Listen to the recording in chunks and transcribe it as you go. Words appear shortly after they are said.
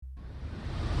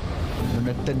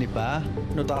Nunatta Nipaa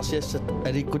nutaarsiassat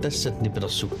alikkutassat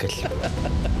nipilersukkalla.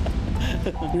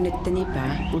 Nunatta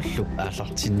Nipaa ullup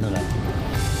aallartinnerat.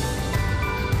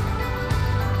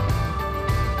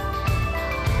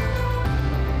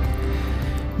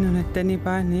 Nunatta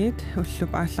Nipaa niit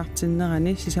ullup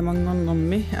aallartinnerani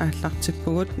sisamangornermi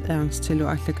aallartippugut ernstilu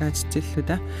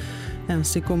allakaatitilluta.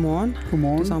 Ernsti godmorgen.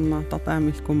 Godmorgen. Tusarnaartart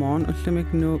aamil godmorgen.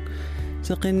 Ullumik nuuk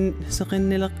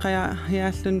seqinnileqqaja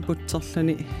hiaallun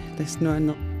putserluni tas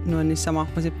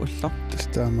nuanissamarpasip ullor.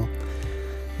 Tastaamaa.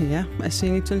 Ja,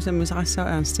 assingitsun sammisaqassau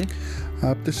Ernsti.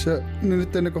 Tassa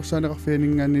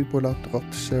nunattaneqorsaaneqarfianingaanni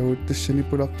pulaartoqartussaagut tassani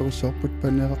pulaartoqussaarput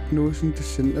paneeqarnuusun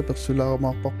tassani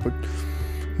apersulaarumaarparput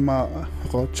ma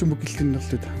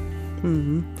qotsumukillinnerluta.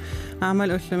 Aamal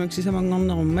ullumik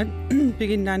sisamangornerummat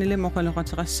piginnaanile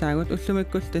moqaloqateqassaagut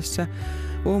ullumikkul tassa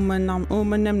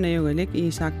uumannamnayugalik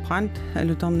Isak Brandt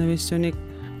alutarnavissunik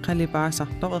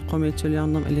qalipaasartoq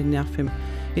eqqumiitsuliarnerm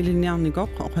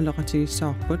ilinniarnikoq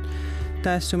oqaloqatigissaarput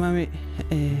taassumami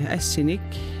assinik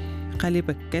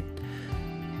qalipakkat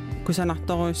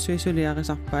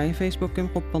kusanartoruissuisuliarisarpai Facebookim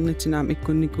quppernittinaam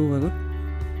ikkunnikuugagut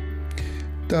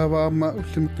taavaama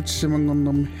ullumikku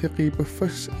tissamangornermi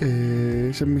heqiipaffas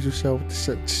sammisussaavut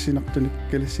tassa tissinartunik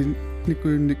kalassin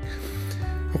nikuyunnik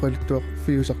oqaluttuaq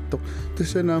fiusartoq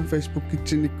tassanaam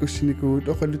Facebook-kitsin ikkussinikuut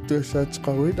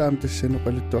oqaluttuassaateqaruit aam tassan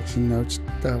oqaluttuarsinnaavut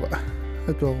taava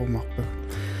atuarumarpag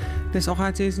tas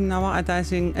oqaatigisinnaava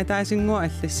ataasingua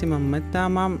allassimammat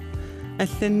taamaam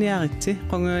алланниаритси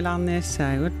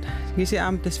qunguilaarniassaagut kisi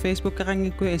aam tas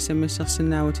Facebook-eqangikkui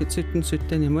SMS-ersinnaavut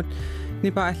 17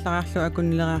 nipa allariarlu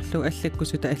akunnileriarlu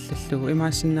allakkusuta allallugu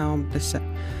imaassinnaarum tassa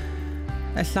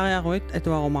allariaruit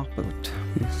atuarumarpagut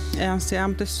Ernsti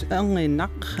aam tas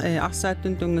erniinnaq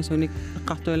arsaattun tungasunik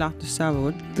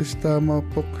eqqartuilaartussaavugut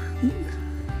tastaamaappoq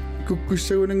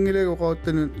kukkussagunangilagu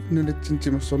qaattanu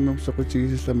nunatsintimersornum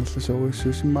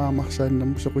soqutigisallamerlasoruissuus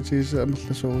maamarsaannam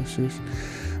soqutigisamerlasoruissuus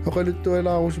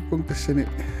oqaluttuilaarusuppung tassani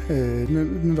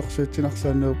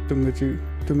nunersuutsinarsaannerup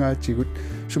tungaatigut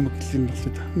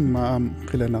sumukillinnerluta maam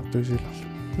qilanaartuisilarlu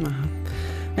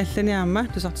allani aamma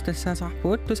tusartu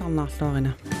tassaasaarpugut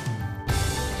tusarnaarluarina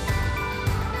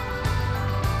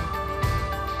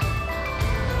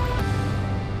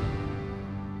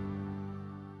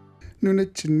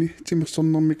nunatsinni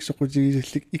timersornermik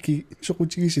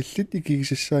soqutigisallit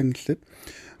ikigisassaangillat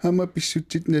ama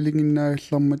pissutsit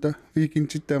nalinginnaagallarmata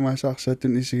viikintit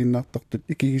tamaasaarsaatun isiginnaartartut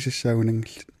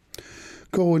ikigisassaagunangillat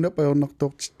korona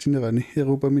pajornartoortittinerani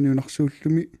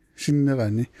erupaminunarsuullumi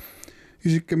sinnerani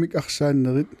isikkamik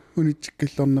arsaannerit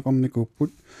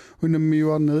unitsikkallarneqarnikuupput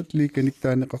unammiuarnerit liikanik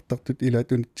taaneqartartut ilat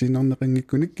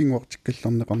unitsiinarneqanngikkunik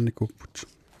kinguartikkallarneqarnikuupput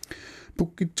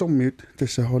pukkitsormiut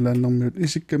tassahorlaannermiut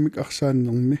isikkamik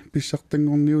arsaannermi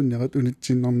pissartangorniunnerat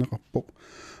unitsiinarneqarpoq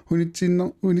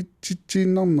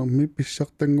unitsitsiinarnermi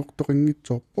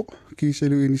pissartangortoqanngitsoorpoq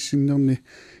kiisalu inissinnerni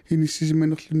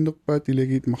inissimanerlunnerpaat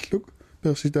ilagiit marluk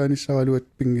persitaanisaraluat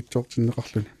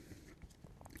pingitsoortinneqarluni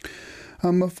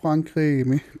amma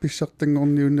Frankrigimi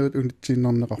pissartangorniunnerat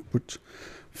unitsiinarneqarput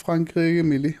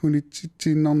Frankrigimili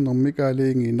unitsitsiinarnermi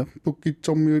kaaliingiiner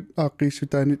pukkitsormiut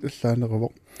aaqiissutaanit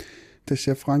allaaneruvoq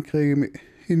tassa Frankrigimi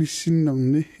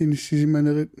inissinnerni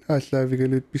inissimanerit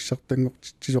ааllaавигалуут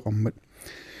писсартангортитсисоқармат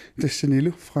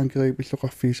тассанилу Frankrigi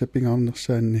пиллоқарфииса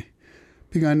пингаарнерсаанни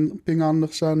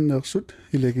пингаарнерсааннеерсут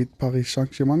илагит Paris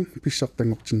Saint-Germain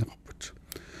писсартангортиннеқарпут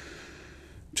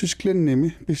Tysklandними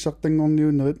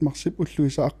писсартангорниунерит марсип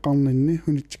уллуиса аққарнанни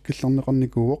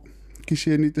унитсиккалларнеқарникууоқ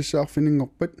кисиани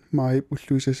тассаарфинингорпат маип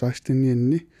уллуиса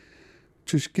 16-нни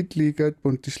Tyskit ligaat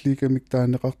Bundesliga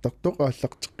miktaaneqartartoq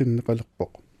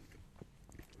ааллартеққиннеқалерпоқ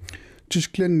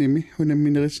Tysklandnimi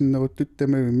unamminerissinneruttut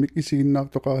tamavimik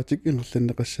isiginnaartoqaratik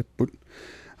ingerlanneqassapпут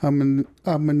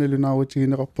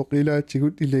аамманалунаарутигинеқарпоқ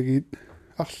илаатигут илагиит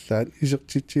арлаат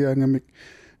исертитсиаангамик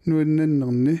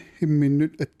нуаннаннерни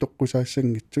имминнут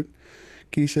аттоққусаассангитсут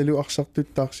кисалу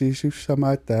арсартуттаарсиисус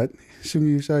самаатаат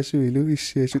сунгиусаасуилу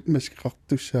иссиасут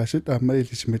маскеқартуссаасут аама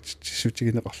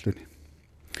илисиматсиссутигинеқарлуни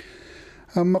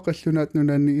аама қаллунаат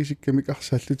нунаанни исиккамик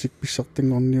арсааллутик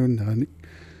писсартангорниуннераник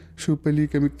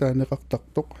Superliga-mik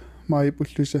taaneqartartoq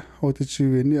maipullusa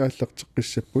otatsuuvianni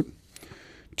ааллартеққиссаппут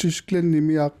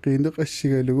Tyskland-nimi aaqqiineq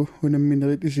assigalugu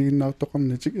unamminerit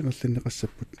isiginnaartoqarnatik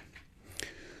ingerlanneqassapпут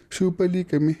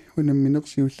Superliga-mi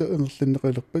unamminersiulla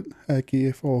ingerlanneqalerpat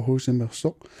AGF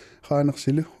Aarhusimersoq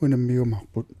qaanersilu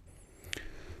unammiumarput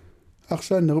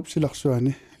арсааnerup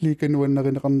silarsuani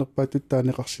liikanuannarineqarnerpaatut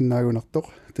taaneqarsinnaagunartoq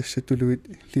tassatuluit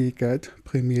liigaat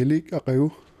Premier League aqagu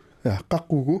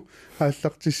qaqugu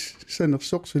ааллартис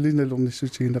санерсоқ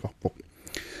сулиналерниссутигинеқарпоқ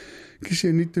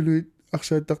кисианиттулуит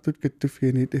арсааттартут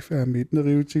каттуффианит фаамиит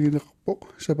нериутигинеқарпоқ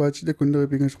сапаати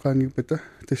такуннерипингасоқаангиппата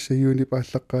тассаюуни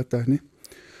пааллаққаатаани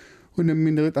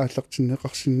унамминерит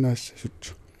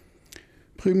ааллартиннеқарсиннаассасут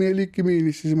Premier League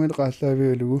кимиинissиман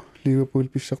qaallaavialugu Liverpool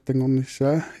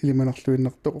писсартангорниссаа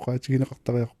илиманарлуиннартоқ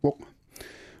оqaатигинеқартариарпоқ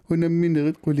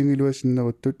унамминерит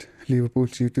qulingilуасиннеруттут Liverpool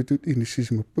сиутутут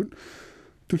иниссисимаппут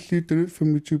туллииттунут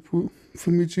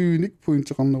 25-ник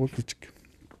поинтеқарнеруллутик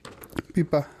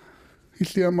пипа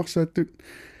иллиамарсааттут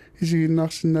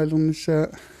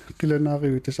исигиннаарсинаалерниссаа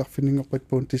қиланаариу тасарфинингорпат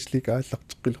Bundesliga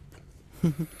ааллартеққилерпу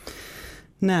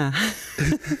наа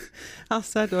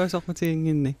арсаат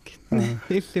уасоқутиингиннак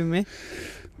иллуми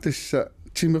тасса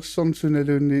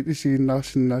тимерсорнсуналуунни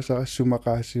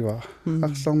исигиннаарсиннаасарассумақаасиваа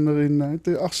арсарнериннаа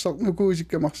тэ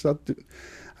арсарнукуусиккамарсаартут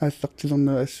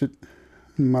ааллартилернера ассут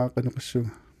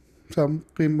маақанеқассуга сам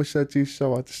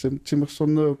қиммассаатигиссаваа тассам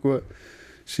тимерсорнерукуа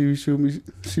сивисууми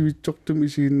сивитсортум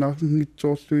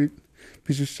исигиннаарнгитсоорлуит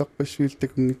писуссарпассуил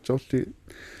такунгитсоорлуит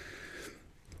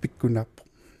пиккунаппо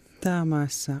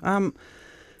таамаасса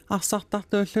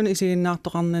арсартартууллуни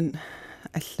исигиннаартоқарнан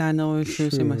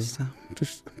аллаанеруйуллуусимасса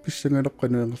тус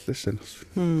писсангалеққануангерлассанерсу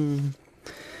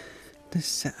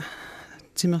тасса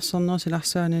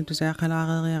тимерсорнерусиларсаани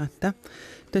тусаақалаарериаратта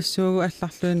тассуугу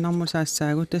алларлуиннарму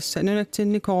саассаагу тасса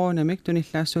нунатсинни коронамик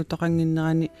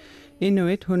туниллаассуутоқангиннерани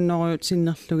инуит хуннеруйут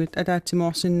синнерлугит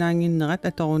атаатсимоорсиннаангиннерат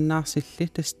аторуннаарсилли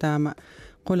тастаама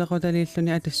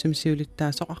qulaqutaliilluni atassum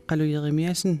siulittaasоq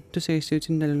aqqaluyerimиасин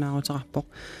тусагиссуутинналунаарутерарпоq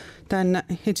таанна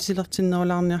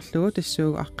хитисилертиннерулаарниарлугу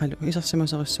тассуугу аққалу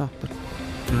исерсимасериссаарпут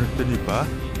Nunatta Nipaa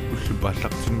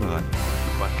уллупааллартиннеран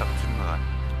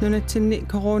нунатсинни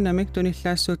коронамик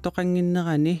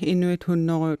туниллаассуутоқангиннерани инуит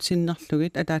хуннеруйут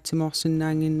синнерлугит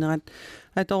атаатсимоорсиннаангиннерат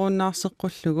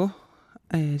аторуннаарсеққуллугу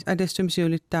атассум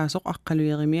сиулиттаасоқ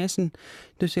аққалуеримиасин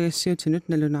тусагассуутинут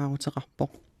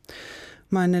налунаарутерарпоq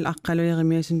маанал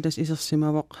аққалуеримиасин тас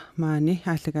исерсимавоқ маани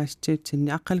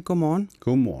хааллагаастиутсинни аққал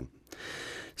godmorgen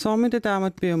соормита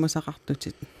таамат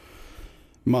биумасақартутит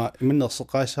ма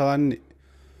миннерсеқаасараанни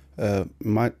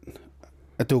ма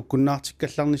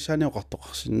атууккуннаартиккалларнissaани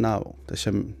оқартоқарсинааву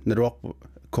тассам налуарпу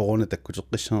корона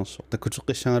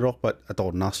таккутеққиссангаруарпат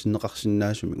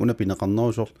аторуннаарсиннеқарсинаасуми уна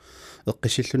пинеқарнерусор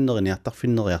эққисиллуннерини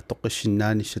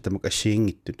артарфиннериартоққиссиннаанисса тамак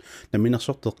ассиингиттут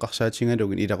наминерсорт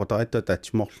эққарсаатингалугин илақутариттуа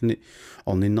таатсимоорлуни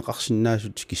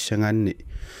орниннеқарсинаасут киссангаанни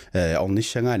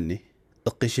орниссангаанни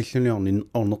эққисиллуни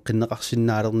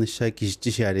орнеққиннеқарсинаалерниссаа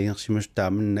киситисиалингерсимасу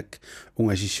тааманнак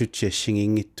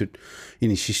унгасиссутсиассигингиттут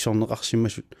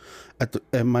иниссиссорнеқарсимасут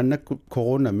маннакку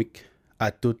коронамик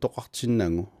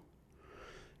ааттууттоқартиннангу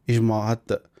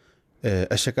исмаатта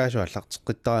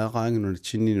ассакаасуаллартеққиттариақаангнуна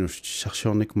тиннинус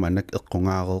сарсиорник манак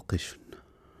эққунгаареэққиссунна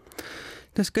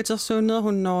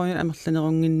таскатэрсуунерхуннеруйу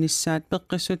амерланерунгиннissaат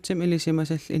пеққиссутсим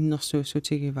илисимасалл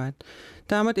иннерсууссутигиваат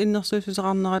таамат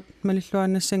иннерсууссусеқарнерат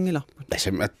малиллуаннассангиларпут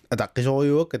асам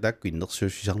атаққисориуакка таакку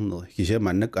иннерсууссисарнери кися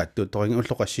маннак ааттуутторинг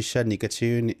уллоқассиссаа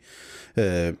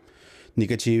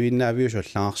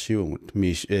негативиннаавиусуллаарсиугут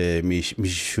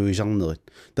миссуисарнерит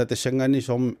татассангаани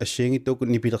сорм ассиангиттуукку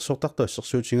нипилерсортарту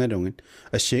ассерсуутингалунгин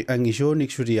асси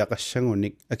ангисууник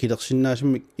сулиақассангуник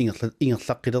акилерсиннаасумик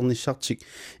ингерлаққилерниссартик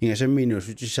ингасаммиинуу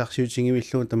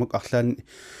сутиссаарсиутингивиллуун тамак арлаан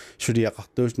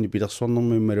сулиақартуус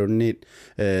нипилерсорнэрми малунниит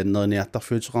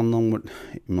нерниартарфиутеқарнэрмут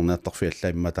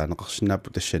имерниартарфиаллаа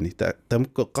имматаанеқарсинааппу тассани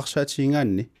тамукку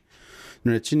эққарсаатиингаанни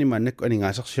нунатсини маннакку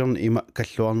анингаасарсиорни има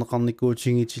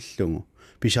каллуарнеқарникуутингитиллугу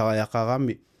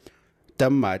писариақарами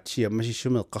таммаат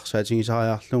сиаммасиссуми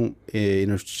эққарсаатингисариарлугу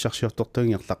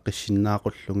инустиссарсиортортугин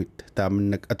ерлаққиссиннаақуллугит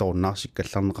тааманнак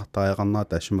аторуннаарсиккалларнеқартариақарнаа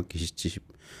таассумак киситсисип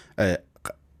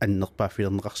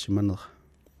аннерпааффилернеқарсиманера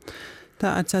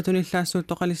та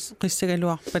атсаатуниллаассуут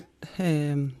қиссагалуарпат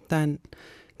таан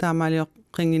таамаалиоқ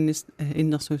қингиннис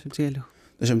иннерсуусутигалу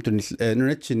тасамтунил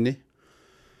нунатсинни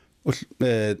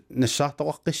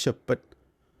нассаартоқаққиссаппат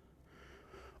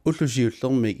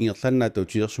уллусиуллермик ингерланнаату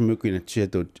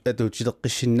тилерсумукинатсиатут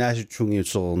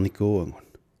атутилеққиссиннаасутсунгиутерерникууангун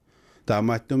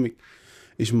таамааттумик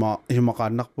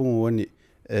исмақааннарпугуани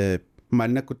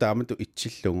маннакку таамату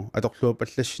итсиллугу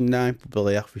аторлуапаллассинаагиппу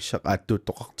периарфиссақ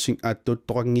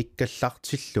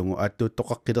ааттууттоқангиккаллартиллугу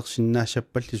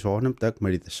ааттууттоқаққилерсиннаассаппалли соорнам таак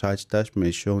малитассаати таас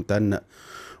маиссуун таанна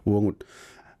уангут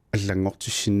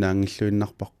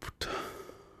аллангортиссиннаангиллуиннарпарпут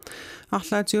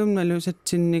арлаатигум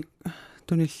налусатсинник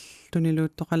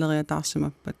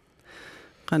тунилууттоқалериатаарсимаппат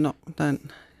қано таан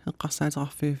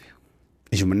эққарсаатерарфиуви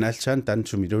исуманнаалсаан таан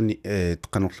сумилуни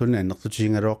теққанерлуни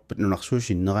аннертутигингалуарпат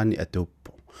нунарсуусиннерани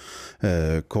атууппо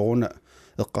корона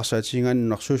эққарсаатигингаани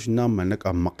нунарсуусиннаарманак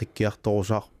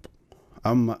аммаққиккиарторусаарпо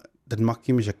аама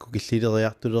танмаркими сакку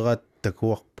киллилериартулераат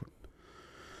такуарпут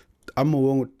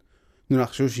аммугунгут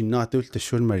нунарсуусиннаратуул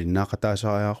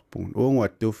тассуунмалиннаақатаасариаарпугун уангу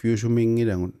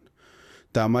аттууффиусумингилагун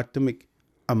таамааттумик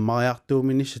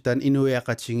аммариартууминисса таан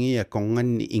инуиақатингия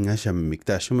конганни ингасаммик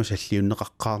таассума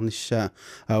саллиуннеқаққарниссаа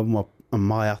аама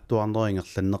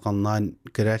аммариартуарнерингерланнеқарнаан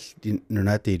калаалли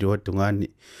нунаати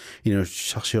илуаттунгаани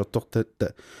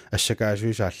инуссарсиортортатта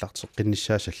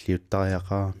ассакаасуисааллартеққинниссаа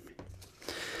саллиуттариақарами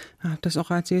тас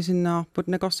оқаатигисиннаарпут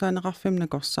накорсаанеқарфим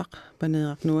накорсақ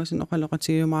панеерак нуасин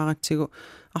оқалоқатигиумааратсигу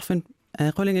арфин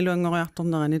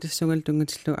qulingilluanngoriartornerani tassungal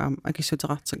tungatillu aam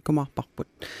akissutеқартик kumаарparput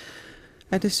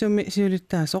атассуми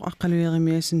сиулиттаасоқ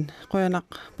аққалуеримиасин қуянақ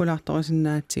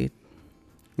пулаарторисиннаатсигит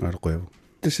алқуяв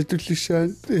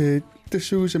тассатуллиссаан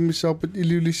тассуугусаммиссаарпут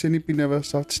илиулиссани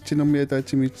пинаверсаартитсинермиа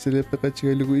таатимиитсале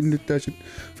пеқатигалугу иннуттаасут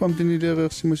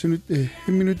фамтинилериерсимасунут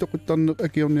имминутоқуттарнеқ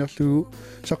акиорниарлугу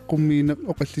саққуммиинеқ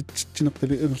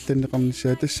оқаллитсинертали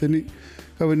ерланнеқарнissaа тассани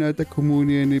аванаата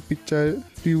коммуниани питсаа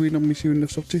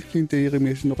пиуинермисиуннерсорти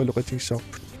линтаиримиасин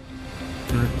оқалоқатигиссаарпут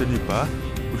Nunatta Nipaa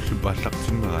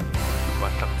уллупааллартиммерат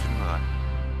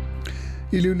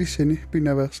илиулиссани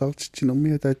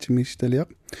пинаверсаартитсинермиа таатимиисталиақ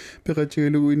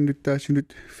пеқатигалугу иннуттаасунут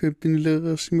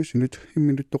фамтинилериерсимасунут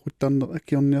имминутоқуттарнеқ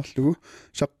акиорниарлугу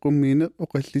саққуммиинеқ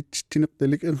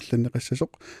оқаллитсинерталик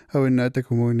ерланнеқассасоқ аванаата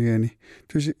коммуниани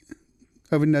туси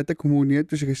аванаата коммуниа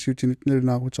тусигассуутинут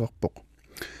налунаарутерарпоқ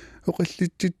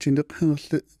оқаллитситсинеқ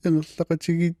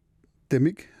энгерлақатиги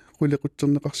тамик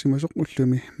qullequtserneqarsimasoq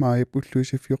ullumi maayap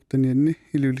ulluisaffiortanianni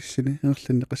ilulissani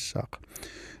erlanneqassaaq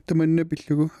tamanna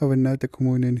pillugu avannaata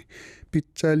kommunani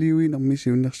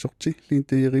pitsaaliuinermisiunnersorti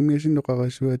liintayerimiasin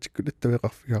noqarasuaatikkut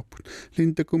attaveqarfigaarput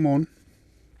liintakumoon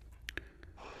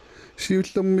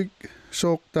siullermik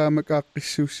soortaamak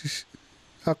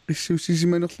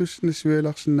aaqqissuussisimanerlus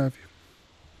nasualarsinnaavi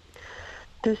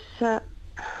tassa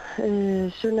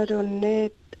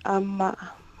sunarunneet amma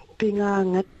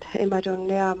pingaangat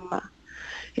imadunniaamma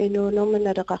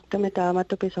inuunerminadeqartami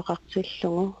taamatu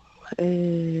pisoqartillungu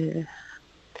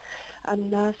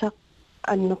annaasaq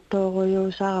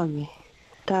annertooruyuusarami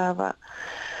taava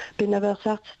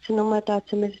pinaversaartitsinerma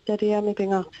taatsimistaliami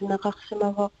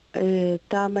pingaartineqarsimavoq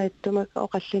taama ittumak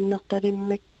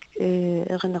oqallinnertalimmik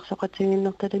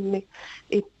erinnersoqatiginnertalimmik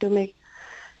ittumik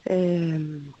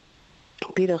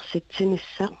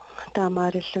pilersitsinissaq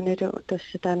таамааллунилу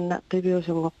тассатаанна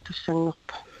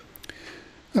пивиусунгортуссангорпа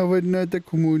аваннаата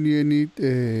коммунианит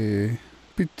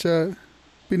питса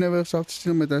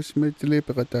пинаверсаартисинерма таассимаатиле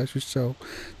пеқатаасуссаау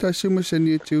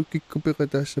таассумассаниатсигу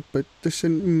киккупеқатаассаппат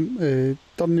тассан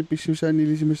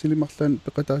тарниписсусаанилисимасалимарлаан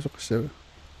пеқатаасоқассава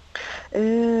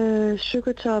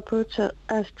шукутаапута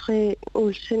астри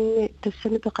улсинни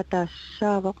тассани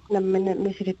пеқатаассаавоқ наммана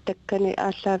мисилиттаккани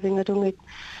ааллаавингалунгит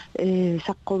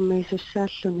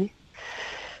саққуммиисуссааллуни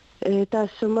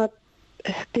таассума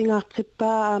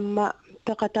пингаартиппаа аама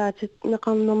пеқатаатит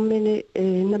неқарнэрмини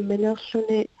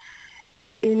намминерлуни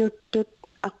инуттут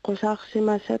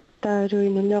аққусаарсимасат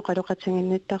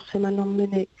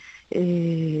таалуинунеоқалоқатингинниттарсиманэрмини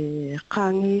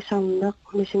qaangiisarneq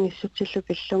misingissutsillu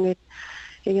pillungit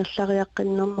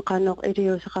ingерлариаққиннэрме qaanoq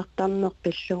илиусеқартарнер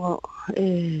пиллугу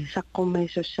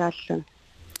саққуммиисуссааллун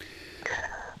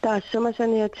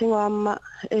таассумасаниатсигу аама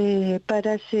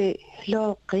падаси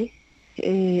лооқи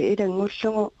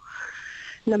илангуллугу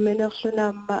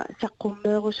намминерлунаама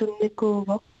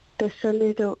саққуммеерусунникуувоқ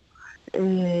тассанилу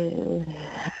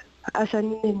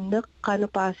асанниннеқ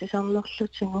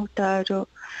qanupaasisarnerlutigu таалу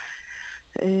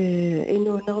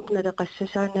инуунеруп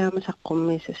налеқассасаанаама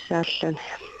саққуммиисуссааллуни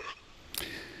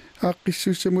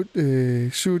аққиссуссамут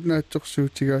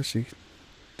суутнаатсорсуутигаасиг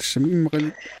тассам иммақали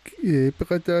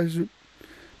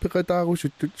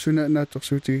пеқатаарусуттут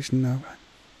сунанаатсорсуутигисиннаава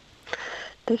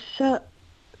тасса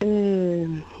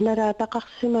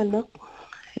налаатақарсиманеқ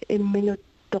имминут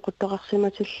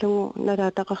тоқуттоқарсиматиллугу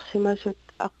налаатақарсимасут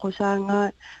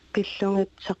аққусаангаа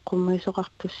пиллунгит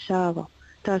саққуммиисоқартуссаава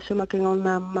таассума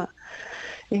кингорнаамма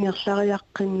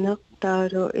ингерлариаққиннеқ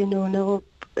таалу инуунеруп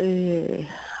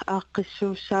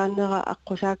ааққиссууссаанера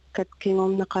аққусааккат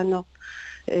кингорнеқанеқ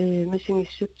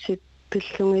мисингиссутсит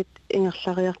пиллунгит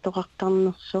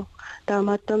ингерлариартоқартарнерсу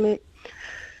таамааттами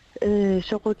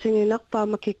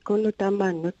соқутингинарпаама киккуну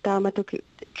таамааннут таамату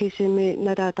кисими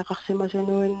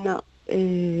налаатақарсимасануинна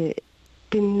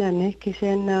пиннани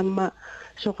кисианнаама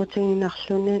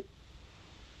соқутингинарлуни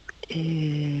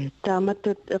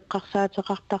тааматтут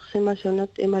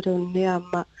эққарсаатеқартарсимасунут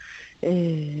ималуунниаама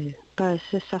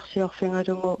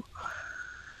паассассарсиорфингалугу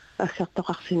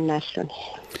ассартоқарсиннааллуни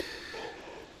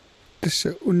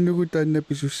тасса уннугу таанна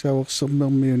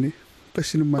писуссааверсермермиуни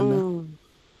пассинумаана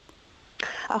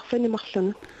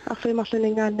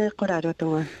Arfinimarluningaaneq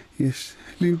qulaluatunga. Yes.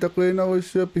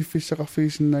 Lintaquinaruissua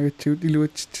piffissaqarfigisinnaagatsigut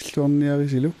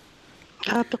iluatsitsilluarniarisilu.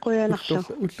 Aapequyanarlu.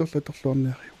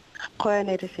 Ullorlatorluarniari.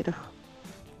 Qoyanilisilu.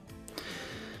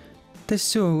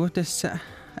 Tassuugu tassa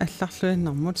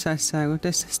алларлуиннэрмут саассаагу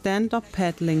тасса stand up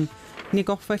paddling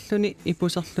никорфаллуни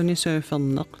ипусерлуни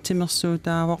surferneq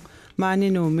тимерсуутаавоq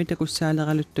маанинуумми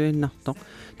такуссаалералуттуиннартоq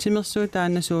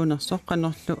тимерсуутааннасуунерсоq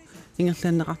qanorlu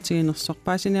ингерланнеқартигинерсоq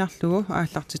паасиниарлугу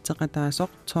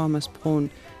ааллартитсеқатаасоq Thomas Brun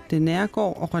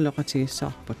Denærgaard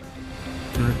оқалоқатигиссаарпут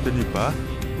Nunatta Nipaa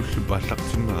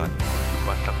уллупааллартиммерат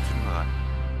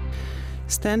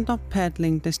stand up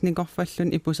paddling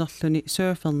tasnikorfallun ipuserluni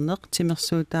surferneq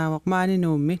timersuutaawoq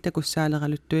maaninuummi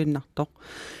takussaaleraluttuinnartoq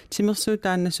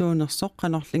timersuutaannasuunersoq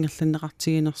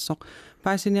qanorlingerlanneqartiginersoq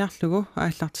paasiniarlugu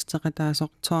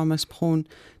aallartitseqataasoq Thomas Brun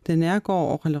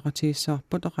Denærgaard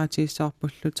оқалоқатигиссаарпут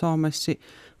оқаатигиссаарпуллу Thomassi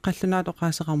qallunaat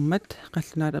oqaaseqarmat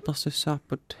qallunaat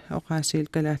apersussaarput oqaasiil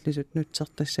kalaallisut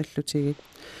nutsertassallutigit.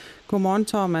 Godmorgen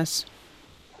Thomas.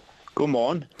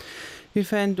 Godmorgen. Vi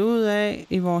fandt ud af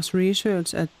i vores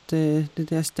research, at det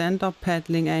der stand-up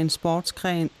paddling er en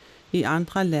sportsgren i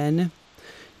andre lande.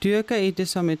 Dyrker I det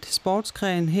som et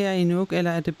sportsgren her i Nuuk,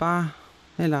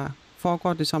 eller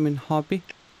foregår det som en hobby?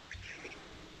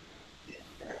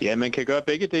 Ja, man kan gøre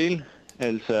begge dele.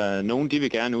 Altså, nogle de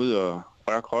vil gerne ud og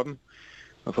røre kroppen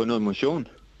og få noget motion.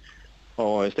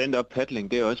 Og stand-up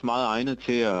paddling, det er også meget egnet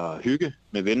til at hygge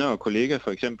med venner og kollegaer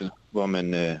for eksempel, hvor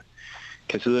man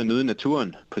kan sidde og nyde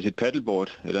naturen på sit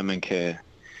paddleboard, eller man kan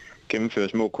gennemføre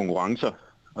små konkurrencer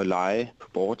og lege på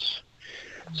boards.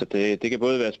 Så det kan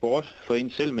både være sport for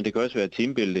en selv, men det kan også være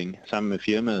teambuilding sammen med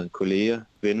firmaet, kolleger,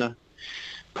 venner,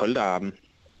 polterappen.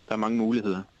 Der er mange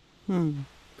muligheder.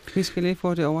 Vi skal lige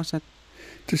få det oversat.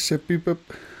 Tässä pipap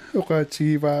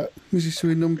oqaatigiva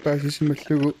misissuinnum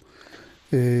paasisimallugu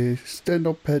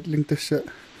stand-up paddling tässä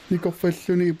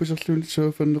nikorfalluni ipuserluni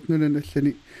surferneq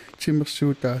nunanallani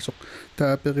timersuutaasoq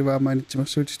taaperivaamaani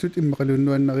timersuutistut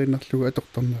immeqalunnuannariinnerlugu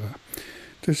atortornera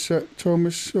tässä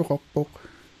Thomas oqarpoq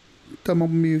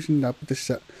tamarmiusinnaapa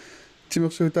tässä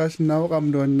timersuutaasinnaawoq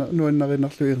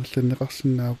nuannariinnerlu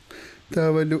irlerlanneqarsinnaavoq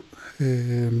taavalu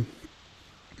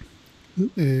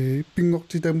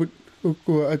pingortitamut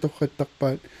ukkua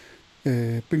atorrattarpaat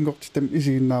pingortitam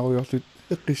isiginnaaruyorlut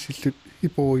eqqissillut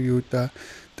iporujuutaa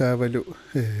taavalu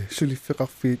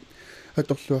suliffeqarfiit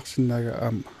atorluarsinnaaga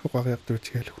aam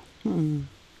oqariartuutigalu.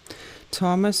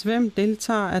 Thomas, hvem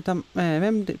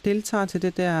deltager til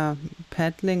det der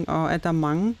paddling, og er der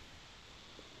mange?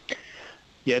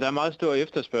 Ja, der er meget stor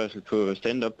efterspørgsel på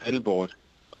stand-up paddleboard,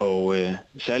 og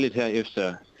særligt her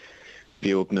efter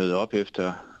vi åbnede op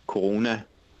efter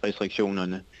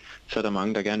corona-restriktionerne, så er der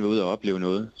mange, der gerne vil ud og opleve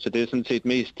noget. Så det er sådan set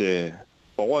mest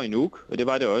borgere i Nuuk, og det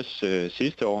var det også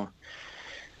sidste år.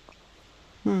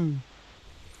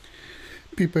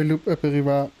 Pipalup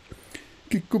aperiva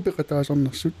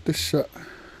kikkupeqataasornersut tassa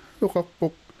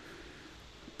oqarpoq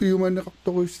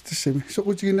piumanneqartoruissitassami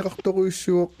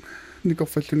soqutigineqartoruissuoq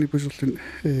nikorfalluni puserlun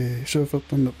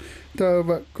surfertorneq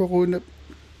taava corona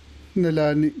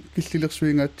nalaani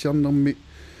killilersuingaatsiarnermi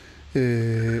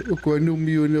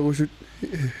ukuannuummiunerusut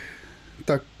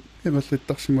tak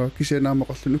engerlittarsimua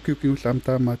kisianaamaqarlun ukkiukigullaam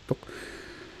taamaattoq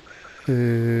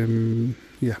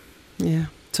ja. Ja.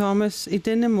 Thomas, i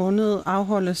denne måned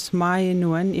afholdes Mai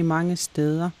Nuan i mange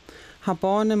steder. Har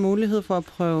borgerne mulighed for at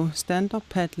prøve stand-up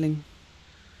paddling?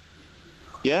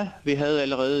 Ja, vi havde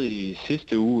allerede i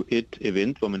sidste uge et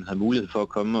event, hvor man havde mulighed for at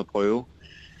komme og prøve.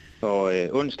 Og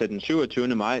onsdag den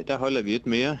 27. maj, der holder vi et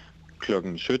mere kl.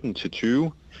 17-20.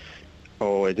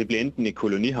 Og det bliver enten i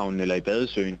kolonihavnen eller i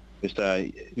badesøen.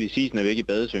 Hvis isen er væk i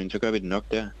badesøen, så gør vi det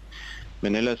nok der.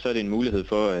 Men ellers så er det en mulighed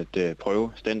for at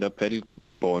prøve stand-up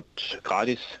paddleboard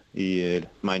gratis i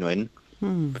Mainuan.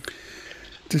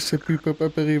 Tässä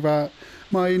pipapaperiva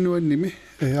Mainuannimi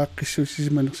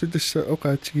aaqqissuussisimanersu tässä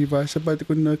oqaatigiva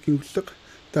sapaatikunnerkingulleq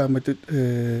taamatut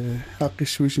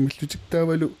aaqqissuusimallutik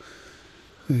taavalu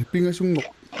pingasungoq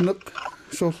neq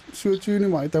 27.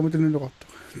 maj taamatunuloqartu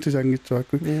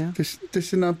tasaangitsuakku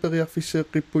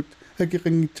tassinaaperiarfisseeqqipput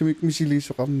akiqingitsamik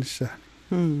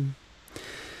misiliisoqarnissaani.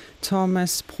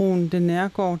 Thomas Brun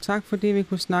Denærgaard, tak fordi vi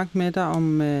kunne snakke med dig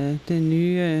om det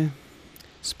nye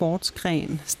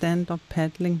sportsgren, stand-up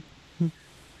paddling.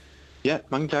 Ja,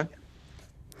 mange tak.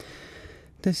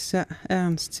 Tässä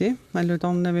Ernsti,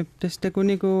 allutornavi tästä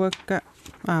kunikuakka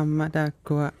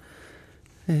aammadaakkua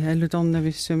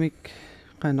allutornavissumik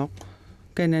qanoq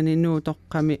kanani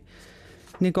nuutoqqami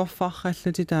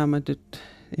nikorfarralluti taamatut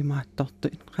imaattortu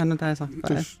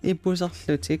qanutaasarpa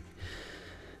ipuserlutik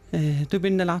Du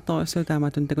binder lagt over, så der er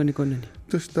meget den kunne kunne.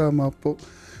 Tustaamaappo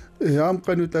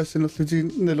aamqanu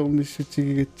taassanerlutiin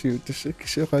nalornissutigigatsiu tassa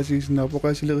kiseqaasigisnaapo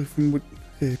qaasileriffimmut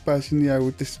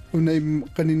paasiniaagu tass unaim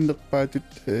qaninnerpaatut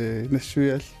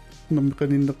nassuyaal nermi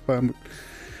qaninnerpaamut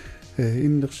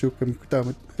innersuukkamik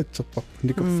taamat atserparp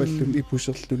nikorfallun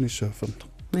ipuserluni saaferner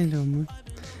Melommu.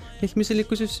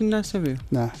 Miselikussunnaasavu.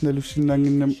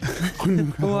 nalussinnaanginnam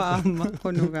Uaamma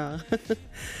qunugaa.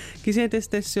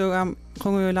 Kiseetestassuugam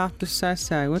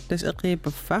qunguulaartussaassaagut tas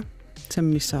eqipaffa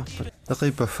tammissaarpat.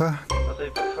 Eqipaffa.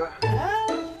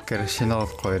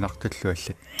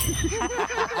 Karsinerqoinartulluallat.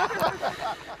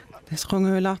 Tas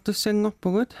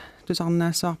qunguulaartussangorpugut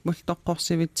tusarnaasaarpul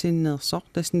toqqorsivitsiinneersoq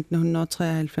tas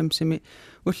 1993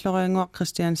 ulloriangoq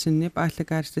Christiansen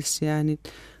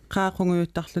paallakaastassiaanit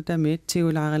qaaqunguyuttarlutamiit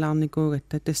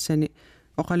tigulaarilaarnikuugatta tassani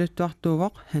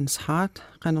oqaluttuartuuvoq Hans Hart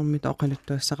qanermit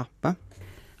oqaluttuassaqarpa.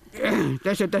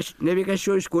 Tässä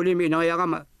navigaatioiskuulimi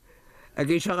inariarama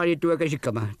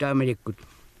akisaqalituakasikkama taamalikkut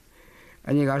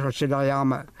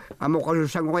anigaasarsilariarama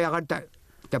amoqalussangoriaqatta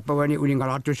tappavani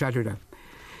ulingalartussaatula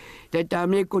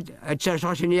tattaamalikkut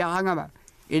atsaasarsiniyarangama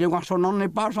ilungarsornerni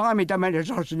paasarami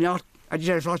tamanasarsiniyar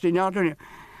atsaasarsiniyartuni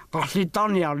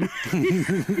qarsittarniarlu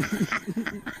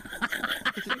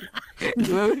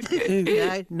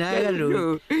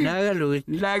Nagalu.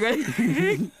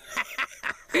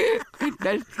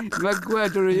 Mä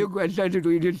tulin joku, että täytyy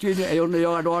tulla sinne, ei ole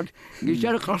johdon. Niin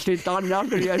siellä kastitaan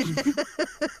näköjään.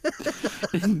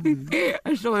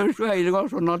 Se on suojelu, kun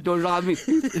on nattu saami.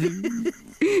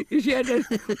 Sieltä.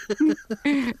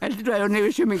 Että tulee on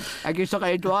niin symi. Äkki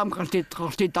sakai tuo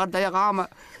kastitaan ja kaama.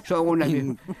 Se on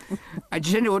näin. Että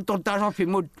sen on totta sopi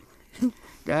mut.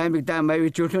 Tämä ei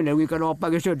vitsi ole, kuinka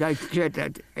loppuun se on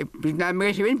pitää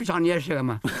myös hyvin pisaan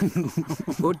järjestämään.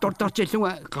 Totta se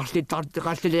on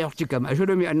kastileostikämään. Se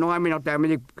on minä minä tämä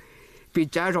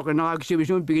pitää sokin naaksi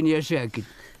sun pikin järjestääkin.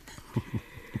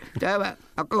 Tämä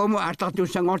akka mu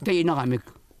astartus sangosta inaramik.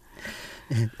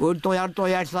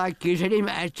 Toja sai kiseli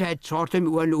me että sortem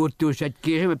uan uttus että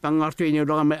kiseli pangastu in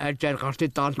jolla että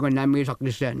kastitaan kun nämä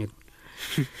saklisääni.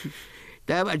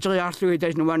 Tämä triastui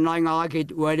tässä nuvan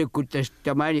naingaakit uudikuttas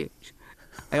tamani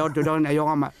ajotudan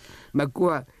ajorama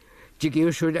makua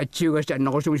tikiusut atsiusta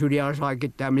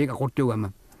nosusudiasaakit tamika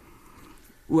kuttuama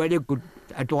uudikut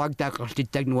atuakta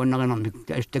kastittak nuonnarana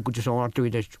tästä kun se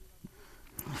sortui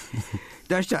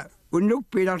tässä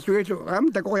unnuppiidastui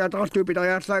amta koja trastui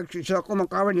pitäjässä se kuma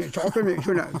kavani sortui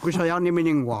sinä kun se on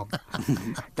niminen kuva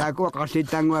tämä kuva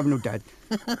kastittak nuovnutat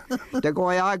tämä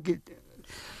kojaakit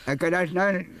Kädäs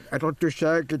näin, että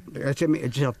ottuissakin,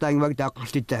 että se ottaa vaikka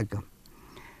kastittaakka.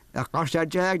 Ja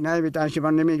kastittaakka näin, mitä se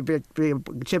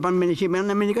meni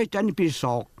siinä meni kaikki tänne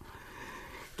pissaa.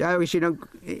 Tämä oli siinä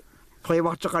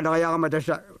kriivahtsakaan ajama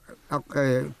tässä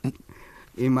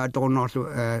mä tunnastu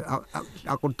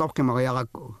akun tohkemalla ja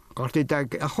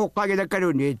kastittaakka. Kaikille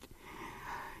kädy niitä.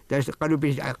 Tässä kädy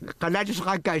pissaa. Kannattaa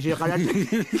kaikkaisia, kannattaa.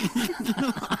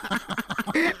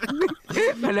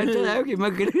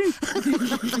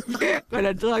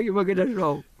 Kalaalit maganda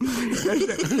show.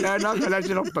 Yana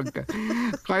kalaalit pakka.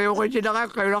 Kayo ko sila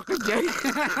kayo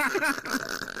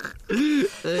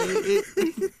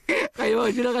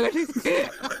kayo sila kasi.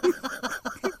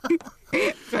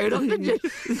 Kayo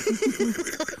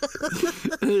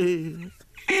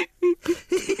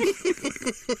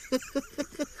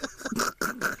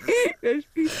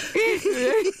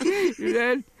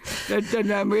Tätä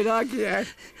näemme lakia.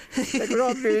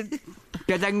 Teknologi.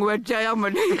 Tätä nguetsa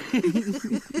jamman.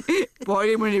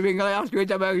 Puoli meni vingajastui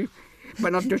tämä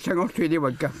panottussa kohtuiti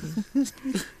vaikka.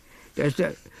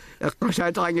 Tässä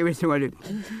kasai taangivissa oli.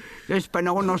 Tässä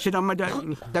panonnon sitä mä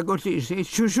takosi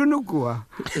susunukua.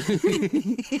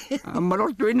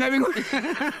 Ammalottuin nävingo.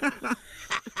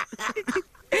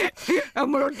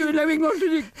 Ammalottuin nävingo.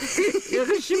 Ja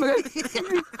rissimä.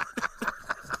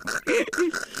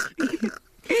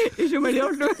 Se mä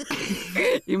joudun.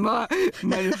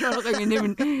 Mä en saa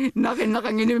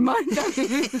nakanginin manda.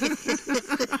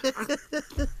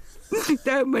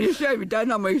 Tämä meni säivi,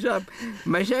 tänä mä saa.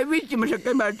 Mä saa vitsi, mä saa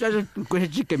käymään tässä, kun se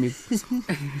tsikkemi.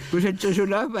 Kun se sun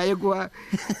läppää joku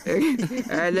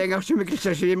äälengaksi, mikä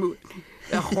se siinä.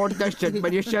 Ja hoidaisi, että mä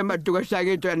jossain mä tukas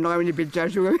säkin työn noin pitää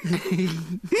suga.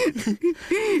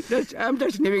 Tässä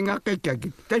ämtäs nivin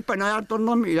kaikkiakin. Tässä paina ajattelun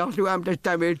nomi, ja suga ämtäs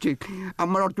tämä vitsi.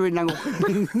 Ammalottuin nangu.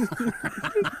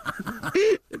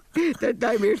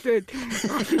 Tätä mielestä, että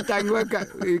sitten vaikka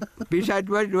pisät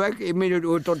vaikka minun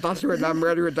uutun tasvun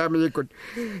lämmöllä tämmöinen, kun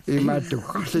ei mä tuu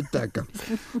kasitääkään.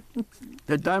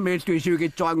 Tätä mielestä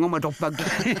syykin tuangoma toppaan.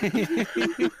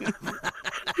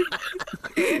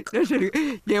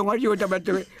 Leonga juta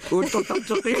batu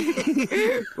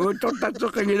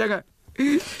utotatsuki nilaga.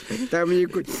 Tami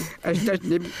ikut astas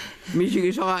ni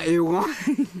misi saka eunga.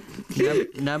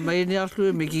 Nama ini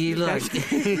aku mikir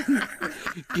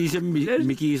kisah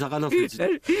mikir sakala.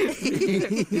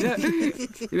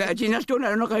 Ya Cina tu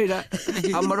nak kaya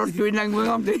amarot tuin nang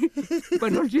ngam de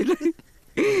panos sila.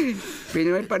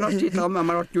 Pinoi panos sila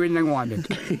amarot tuin nang ngam.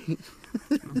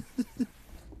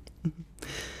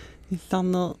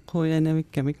 Illarner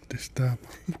quyanamikkamik Testaama.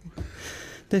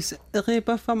 Tas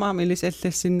ripaffam amilis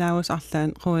allassinnaavus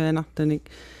arlaan quyanartanik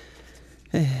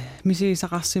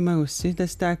misiisaqarsimagussi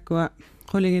tas taakkua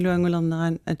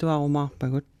qulingiluangulerneran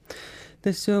atuarumaarpagut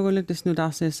tassuugulu tas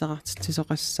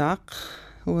nutaarsiissaqartittisoqassaaq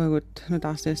uagut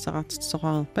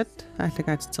nutaarsiissaqartittisoqarerpat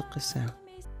ааллагаатитеққиссаа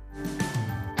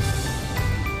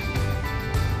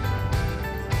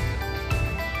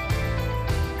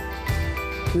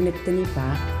Nunatta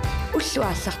Nipaa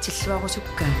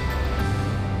уллуааллартиллуарусуккаа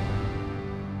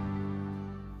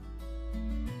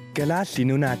Kalaallit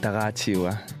Nunaata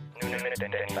Radioa.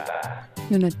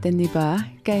 Nunatta Nipaa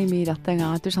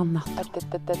kaimiilartangara tusarnartu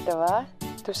attattattava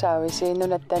tusaavisi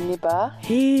Nunatta Nipaa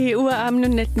hi ua am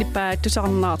Nunatta Nipaa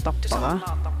tusarnaartarpara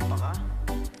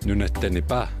Nunatta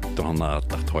Nipaa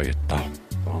tuhanaartartoyattaa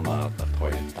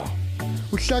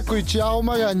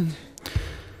Ullaakkuitiarumagan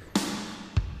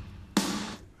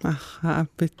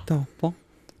аппиттоорпо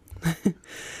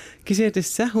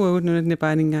кисиатисса хуагут Nunatta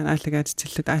Nipaaningaan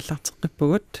ааллагаатитиллут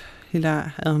ааллартеққиппугут хила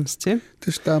эрнсти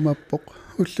тустаамаппоқ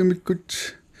уллумиккут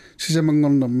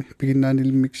сисамангорнэрми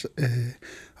пигиннаанилмикс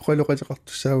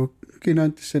оқалоқатеқартуссаагук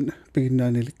кинаантиссан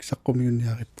пигиннаанилик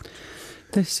саққумиунниариппут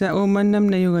тасса ууманнам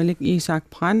наюгалик Исаак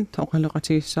Бранд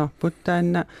оқалоқатигиссаарпут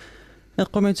таанна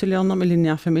эққумитилиорнерм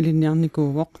илинниарфам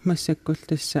илинниарникуувоқ массаккул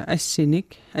тасса ассиник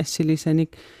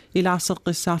ассилисаник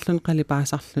илаарсеққиссаарлун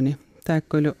қалипаасарлуни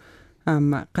тааккулу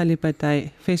аама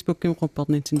қалипатай фейсбукким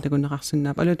группернитин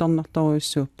такунеқарсинаап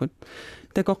алуторнарторуйуссууппут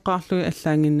такоққаарлуи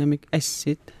аллаангиннамик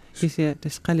ассит кися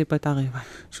тас қалипатарива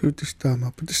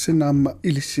суутистаамаппут тассанаама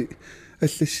илисси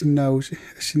аллассинаагуси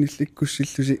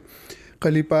ассинилликкуссиллуси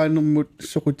қалипаанермут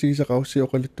соқутигисақарусси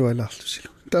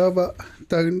оқалуттуалаарлусилу таава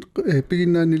таагин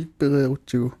пигиннаанилик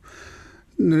переерутсигу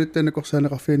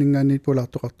нунаттанакорсаанеқарфианингаани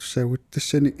пулаартоқартуссаагут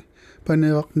тассани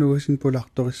панеэқарнугасин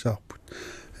пулаарториссаарпут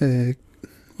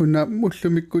уна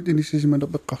муллумиккут инисисимана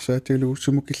пеққарсаатигалугу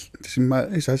сумукил тасимма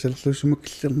исаасалерлу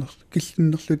сумукиллернер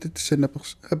киллиннерлута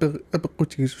тассанаперс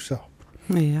апеққутигисуссаар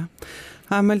я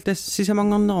аамал тас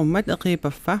сисамангорнеруммат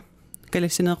эқипаффа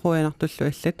калассинеқуянартуллу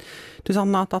аллат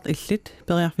тусарнаартарт иллит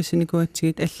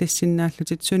периарфиссиникуатсигит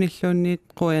аллассиннааллутит суниллуунниит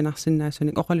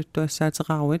қуянарсиннаасуник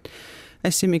оқалуттуассаатеқаруит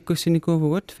ассими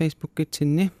иккуссиникуувгут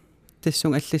фейсбуккитсинни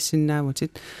тассун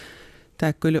аллассиннаавутит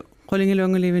тааккулу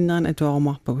qulingilungulivinneran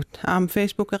atuarumarpagut aam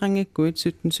Facebook erangikkuit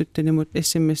suttaнимут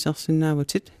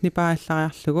SMS-ersinnaavutит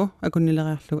nipaaallariarlugu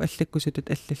akunnileriarlugu allakkusutut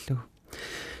аллаллугу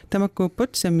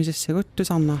тамаккууппут саммисассагут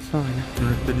тусарнаарлуарина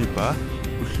Nunatta Nipaa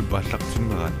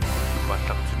уллупааллартиммеран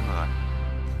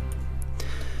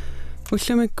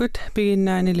уллумиккут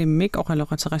пигиннаанилиммик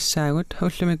оқалоқатеқассаагут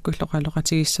уллумиккуллу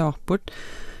оқалоқатигиссаварпут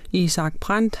Исаак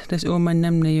Бранд тас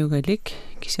ууманнам наюгалик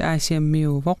киса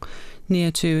аасиаммиувоқ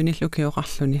 29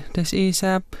 лукиоқарлуни тас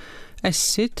Исаап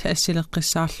ассит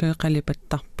ассилеққиссаарлуи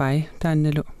қалипаттарпай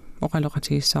таанналу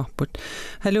оқалоқатигиссаарпут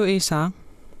халу Исаак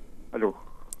Алло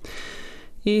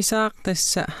Исаак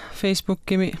тасса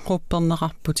фейсбуккими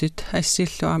группернеқарпутит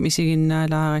ассиллуам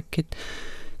исигиннаалаараккит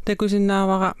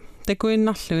такусиннаавара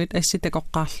такуиннарлугит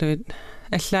асситакоққаарлугит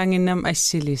аллаангиннам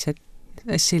ассилисат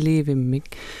ассиливиммик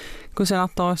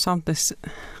кусанарторуссаам тас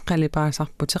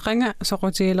қалипаасарпут теқанга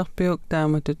соқутигилерпиук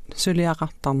тааматут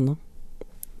сулиақартарнер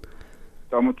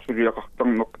таамат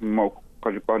сулиақартарнеқ иммау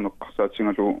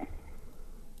қалипаанеққарсаатингалу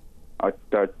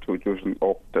аттаат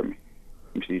 2008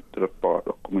 мисииттерпаа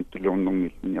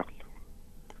эққумиттулиорнэрмилниарлу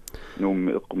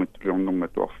нуумми эққумиттулиорнэрма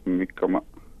туарфиммиккама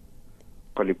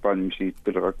қалипаан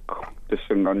мисиитпилеракку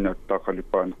тассангааннааттаа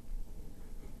қалипаана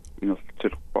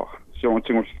инерлтилерпаа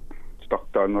сиортингул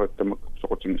стартаанераттамак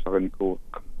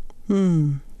соқутингисараникууакка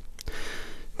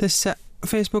тасса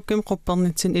фейсбукким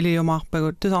группернитсин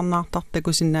илиумаарпагут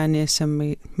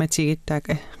тусарнаартартакусиннааниассамми матигиттаак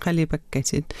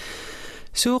қалипаккатит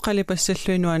суу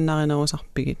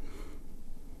қалипассаллуинуаннаринерусарпигит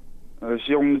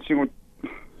сиорнитсигут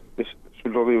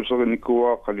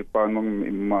сулериусерникуаа қалипаанерми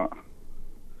имма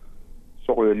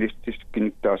сориалистис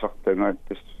киниттаасартангаат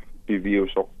тас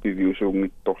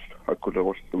пивиусуунгитторлу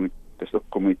аккулеруllungit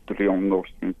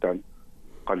тасеққумииттулиорнеруллун таан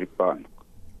қалипаан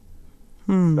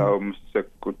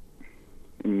таумсаккут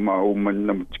имма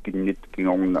ууманнамут киннит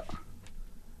кингорна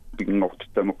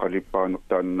пингорттама қалипаанер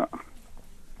таанна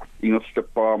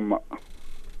ingerslappaama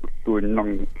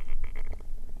ulluinnarni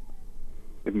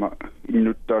imma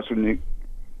innuttaasuni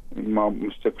imma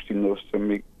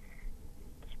mustaksinneersamik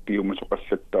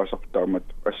piumasoqallattaasartaamat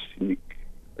assinik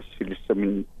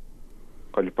assilissamin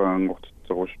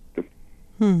qalipaangortitserusuttu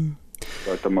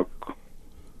taatamak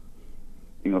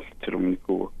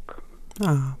ingerlitsilumnikuuak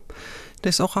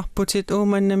des oqarputit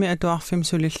uumannami atuarfim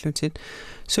sulillutit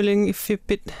suling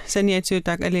iffippit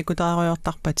saniatiutaak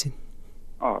alikutariortarpatit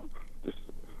des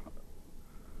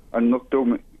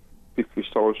annertuumi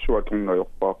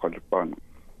piffissarussuatornajorpaa qalipaana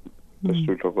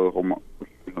tassulereeruma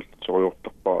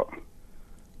ingerlitserujortarpaa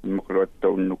immakuluatta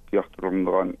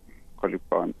unnukkiartulorneraan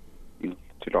qalipaan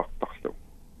ingerlitilaartarlu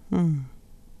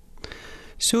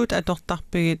suut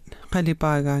atortarpigit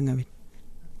qalipaagaangavit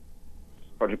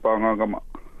qalipaangaangama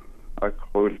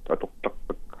akruilt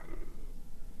atortarpak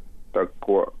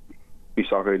takkua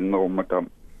pisariinnerummatam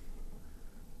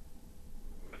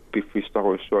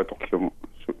piffissaruissuatorlugu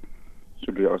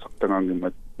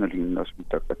suliasartangaangimat nalinnaasum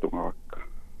takkatungarakka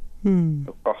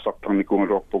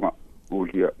qarsartarnikuungaluarpunga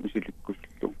uulia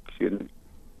misilikkusullu kisian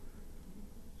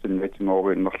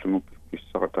sinnatingooriinnerlugu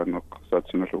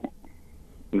piffissarataanneqqarsaatingalugu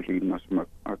nalinnaasuma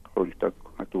akruiltak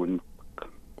atuunnerpak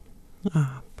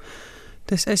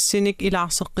des assinik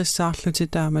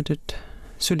ilaarseqqissaarlutit taamatut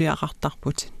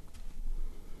suliaqartarputit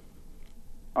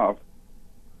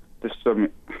tassami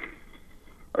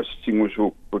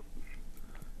assingusuupput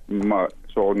imma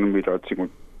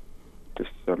soornumilaatigut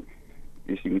tassami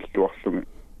isingilluarlungi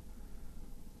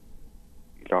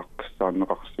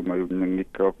ilaaqssaanneqarsuma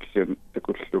yunnangikkaokkisian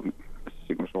takullugi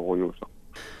assingusorujuusa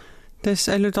tas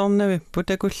alutornavippu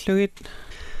takullugit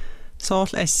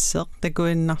soorl asseq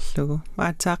takuinnarlugu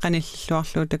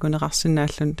aataaqanilluarlugu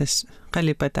takuneqarsinnaallun tas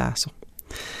qalipataasoq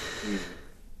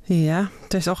ja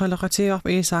tas oqaleqatiuarp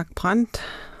Isak Brandt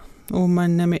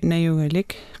uumannami najugalik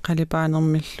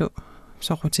qalipaanermillu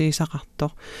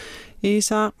soqutiisaqartoq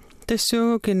Isak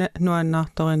tassuugu kina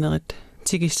nuannaartorinerit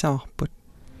tikissaawarput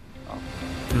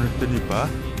Nunatta Nipaa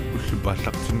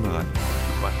ullupaallartinnerat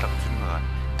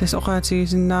tas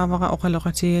oqaatigisinnaavaqa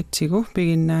oqaloqatigatsigu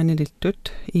piginnaanilittut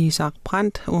Isak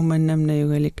Brandt uumannam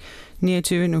najugalik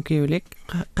 29 ukiulik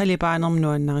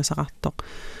qalipaanermnuannarisaqartoq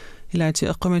ilaati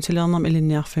eqqumitilernerm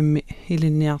ilinniarfimmi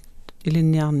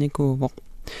ilinniarnikuuvoq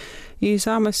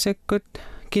Iisaamassakut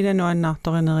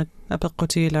kinanuannaartorinerit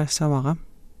apeqqutigilaassawaqa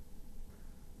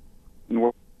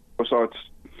nuosaat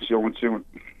siorutigut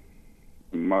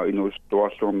imma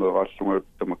inuustuarluorneeraallugu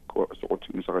tamakkua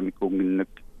soqutigisaqanikuunginnak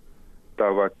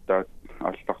taavaattaat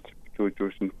aallartik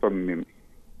 2005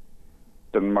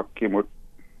 Danmarkimut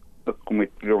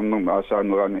eqqumitliornerma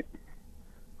aasaaneraani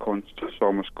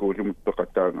konstsormuskuulimut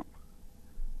peqataanga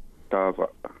taava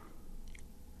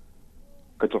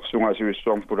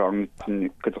katersungaasivissuarm pulaarnitsinni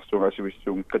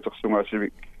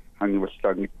katersungaasivik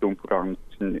hangivallaangittuum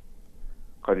pulaarnitsinni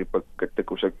qalipakkat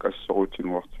takusak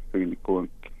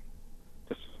assorutinuartuginikkuank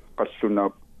tas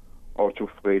qallunaap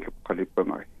ortufriilup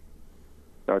qalippangai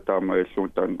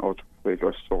taataamailluutaan ortufriilu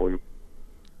assoruju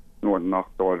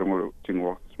nuannaartoralungulu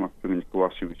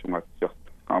tinguartismappiginikkuarsivisuнгaatsiartu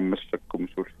aammassakkum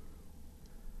suli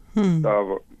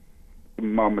taava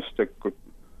immaamastakkut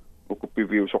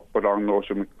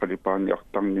ukupiviusorpalaarneruusumik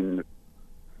qalipaaniartarninnat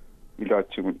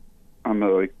ilaatsigut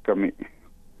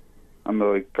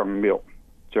amerikkarmio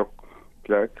Jock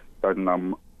Black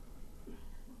taannaamma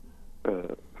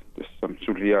tassam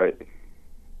suliai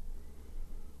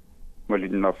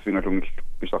malinnaaffingalungillu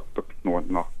pisartak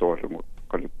nuannaartoralungut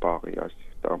qalipaariaasi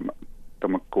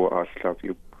tamakkua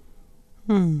aallaviup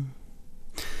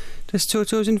tas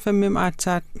 2005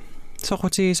 aatsaat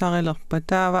soqutigisarilerpa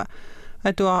taava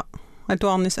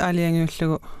atuarnis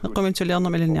aaliangiullugu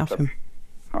eqqumituliernam ilinniarfim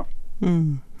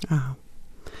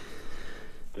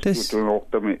tas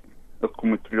tuortami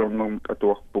eqqumituliornerm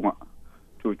atuarpunga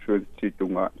 2020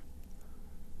 tunga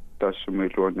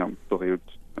taassumiluanam period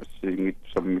assiingit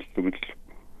sammillungillu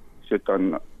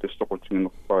siataanna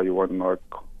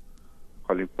tassoqutiginerpaajuannerakku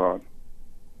qalipaan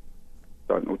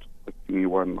taan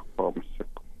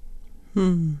utqattingiuannarpaamassakku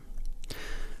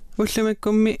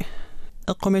ullumikkummi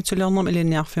eqqumituliornerm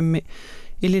ilinniarfimmi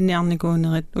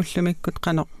ilinniarnikuunerit ullumikkut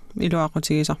qanoq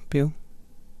iluaqutigisarpiu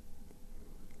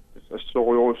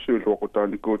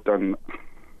assorujorussuiluoqutaanikuutaanna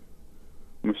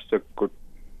mussakkut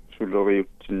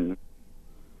suleriutsinna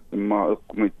imma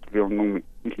eqqumituliornermi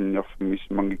ilinniarfimmi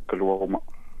ismangikkaluaruma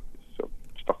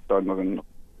startaanerinner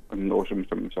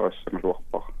annerusumsam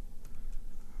saassangaluarpar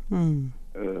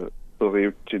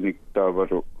periutinik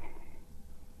taavalu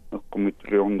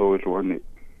eqqumituliorneruiluani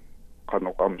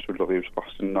qanoq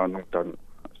amsuleriusqarsinnaanner taan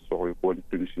assorikuan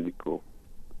tunisinikku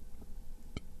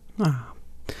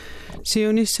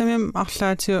Siunissami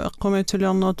arlaatiu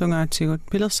eqqumitulornertungaatigut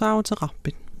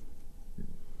pilersaaruteqarpit.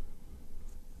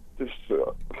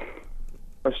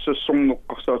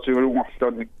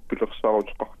 Assassornuqqarsaatigalungarlaannik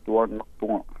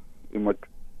pilersaaruteqartuaannartunga imat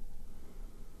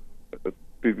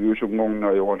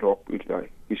bibiusungornaajoraluarpu illai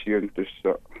kisian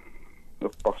tassa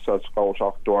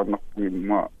eqqarsaateqarusaartuaannarpu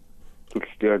imma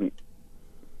tulliani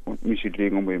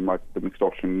misiliingumi maattamik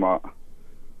soorlimmaa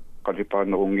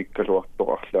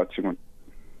qalipaanerungikkaluartoqarlaatigut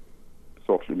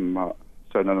soorlimmaa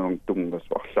sananung tungas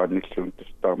arlaannillun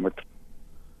tastaamat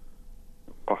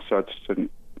qarsaatissan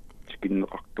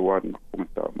tikinneqartuaannarpunga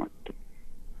taamaattu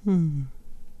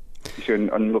isen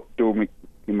annertuumik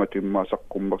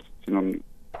imatimmaasaqqummерситинерни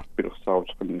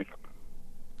pilersaaruteqannila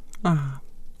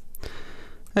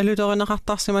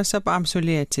Aluterinеqartarsimassapa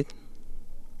amsuliatit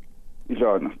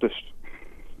ilaana tas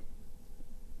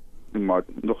immaat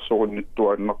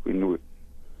nersorunnittuaannaq inuit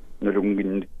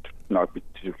nalunginnit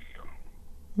naapittisullu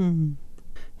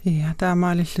Ja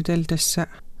taamaalillutal tassa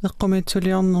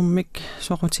eqqumitsuliornermik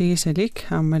soqutigisalik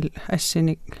aammal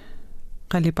assinik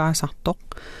qalipaasartoq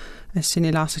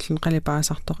assinilaarsallu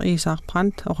qalipaasartoq Isaaq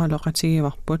Brandt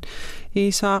oraloqatigivarput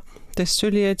Isaaq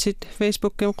tassuliatit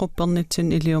Facebookim quppernitsin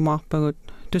iliumaarpagut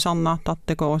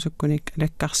tusarnaartartakorusukkunik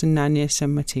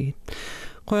alakkarsinnaaniassammatigit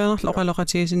quyanarlu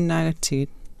oraloqatigisinnaagatigit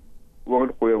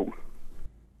uangal quyavuga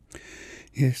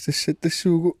yes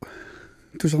tassuugu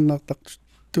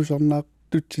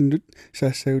tusarnaartuttinnut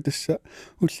saassagu tassa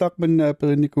ullaaqmannaa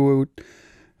perinikuagut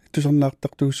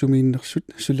tusarnaartartuussumiinnersut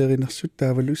sulerinersut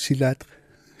taavalu silaat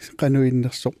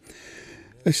qanuinnersoq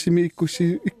assimi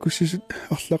ikkussisut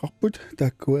arlaqarput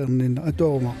taakkua erniinna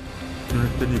atuaruma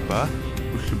Nunatta Nipaa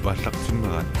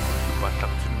ullupaallartimmerat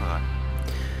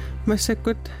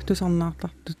массаккут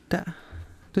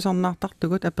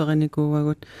тусарнаартартугут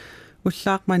апериникууагут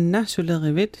уллаақманна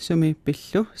сулеривит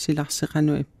сумииппиллу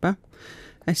силарсеқану иппа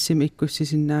ассими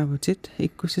иккуссисиннаавутит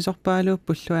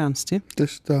иккуссисорпаалууппуллу Ernsti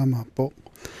тастаамааппо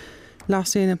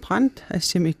Larsine Brandt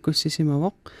ассими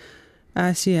иккуссисимавоқ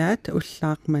аасиаат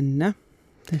уллаақманна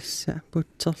тасса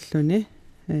путсерлүни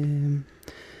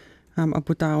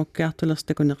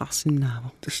апутааруккиартулерстакунеқарсинаава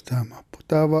тастаамааппо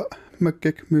таава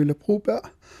маккак мюлапрупаа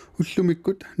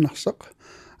уллумиккут нарсақ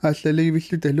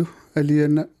ааллаливиллу талу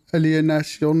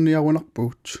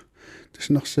алианаассиорниарунарпуут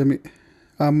таснарсами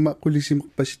аама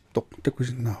qulisimerpasittoq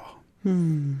takusinnaava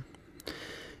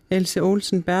Else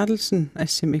Olsen Bertelsen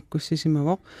assimi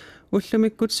ikkussisimavoq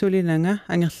ullumikkut sulinanga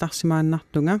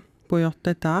angerlarsimaannartunga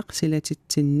pujortataaq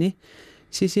silatitsinni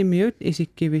sisimiut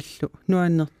isikkivillu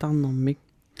nuannertarnermik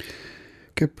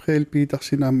Gabriel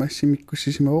Petersen aama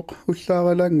assimikkussisimavoq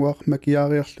ullaaralaanguaq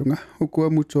makiaariarlunga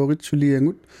ukuamutoorit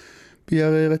suliangut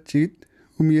piareeratsigit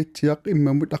umiatsiaq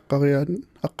immamut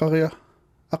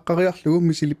aqqariarlugu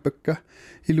misilippakka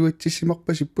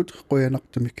iluatsissimarpasipput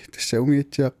qoyanartumik tassa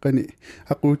umiatsiaqqani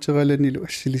aquuteralanilu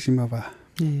assilisimavaa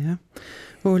Ja.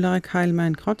 Ulrik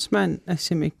Heilmann Krotzmann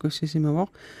assimi ikkussisimavoq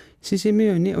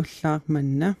sisimiuni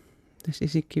ullaaqmanna tas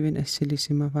isikkivin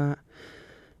assilisimavaa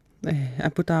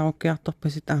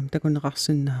aputaarukkiartorpasit aam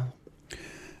takuneqarsinnaavo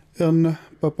erna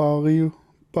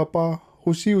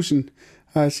paparusiusen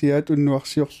aasiaat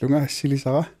unnuarsiorlunga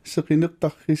assilisara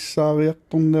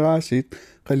seqineqtarrissaariartorneraasiit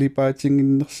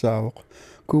qalipaatinginnersaavoq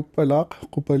kuuppalaaq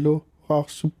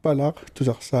qupalooraarsupalaaq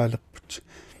tusarsaaleqput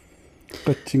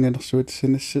qatsinganersuut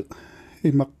sanassi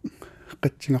imaq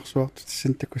qatsingarsuartut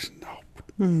san takusinnaarput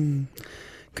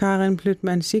Karen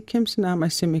Blütmann Sikkemsen aam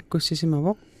assimi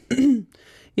ikkussisimavoq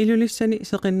ilulissani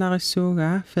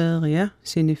seqinnarissuugaa faderia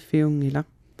siniffiungila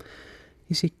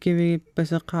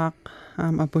isikkivigippaseqaaq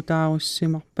aam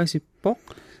aputaarussimarpasippoq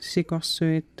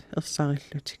sikorsuit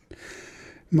ersarillutik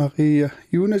Maria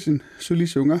Jonasen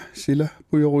sulisunga sila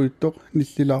pujoruittoq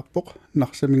nillilaarpoq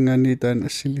narsamingaaniitaan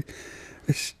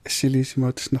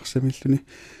assilisimaatus narsamilluni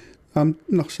aam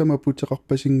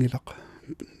narsamaputeqarpasingilaq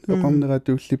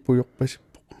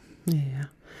eqarneratuullipujorpasippoq Ja.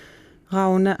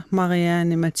 Rauna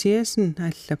Marianne Mathiasen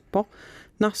allappoq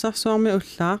narsarsuarmi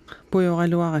ullaaq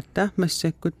pujoraluaratta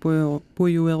massakkut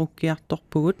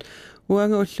pujuerukkiartorpugut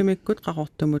uanga ullumikkut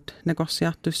qaqortumut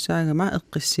nakorsiartussaagama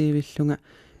eqqissiivillunga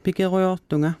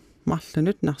pikeruyortunga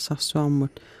marlunut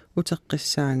narsarsuarmut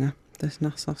uteqqissaanga tas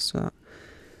narsarsua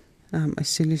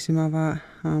assilisimavaa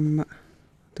aamma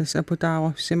tas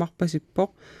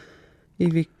aputaarussimarpasippoq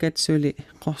ivikkat suli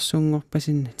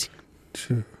qorsunngorpasinnatik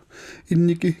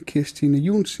inniki Kirstine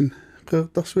Jonsen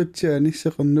qeertarsuatsiaani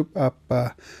seqernup aappaa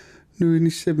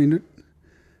nuinissaminut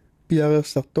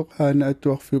piareersartoq aana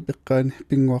atuarfiu peqqaani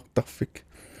pinguartarfik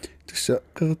tassa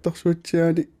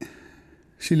qeertarsuatsiaani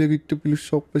silagittu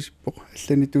pilussoorpasippoq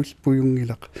allani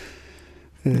tuullpujungilaq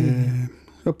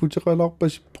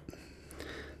aputeqalaarpasippoq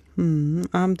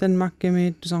Den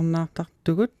makkemiit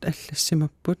tusarnaartartugut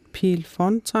аллассимаппут Pil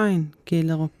Fontaine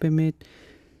kiileruppimeet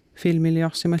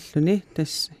filmiliorsimalluni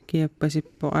tas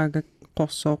kiappasippo aagak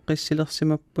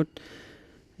qorsooqqissilерсимаппут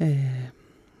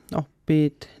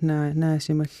orpiit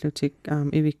naasimallutik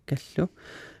ivikkallu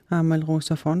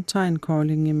Rosa Fontaine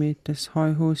callingimiit tas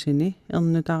højhusini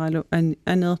ernutaralu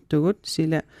aneertugut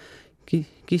sila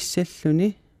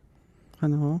kissalluni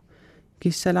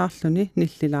kissalaarluni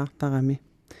nillilaartarami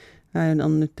ajan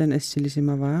ernuttan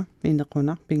assilisimavaa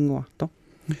inequnaq pinguartoq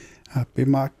Appi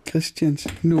Mark Christians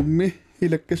nummi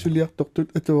ilakkasuliartortut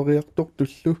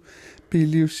atuariartortullu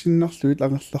piiliussinnerluit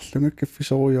angerlarlunga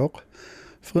kaffisorujooq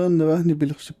Fredneva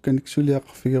nipilersukkanik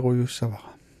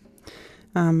suliaqarfigerujussavara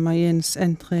Jens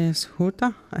Andreas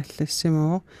Hutter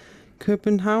аллассимавоо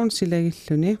København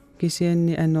silagilluni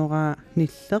kisianni anora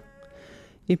nilleq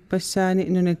ippasaani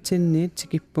nunatsinniit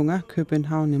tikippunga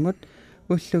Københavnimut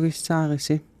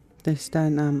ullugissaarisi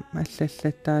tastaan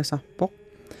allallattaasarpoq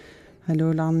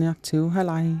haluularniartigu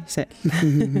halai sal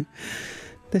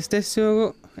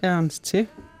tassuugu Ernsti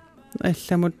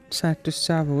allamut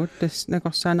saattussaavugut tas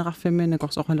nakorsaaneqarfimmi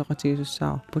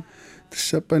nakorsoqaloqatigisussaarput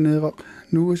тассапанеэрақ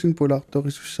нуусин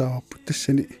пулаарторисуссаарпут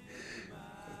тассани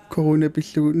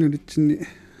коронапиллугу нулитсинни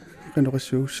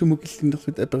канеқассуу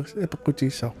сумукиллиннерлут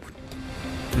апеққутигиссаарпут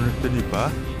Nunatta Nipaa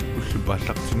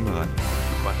уллупааллартиммерат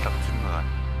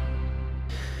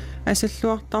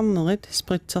асаллуартарнерит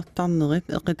спритсертарнерит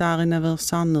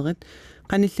эқитааринавеерсаарнерит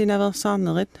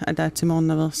qanillinaveersaarnerit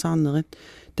ataatsimornaveersaarnerit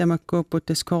tamakkuupput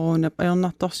tas koronap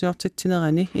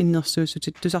ajornartorsiortittinerani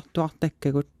innersuusutit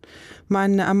tusartuartakkagut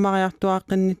maanna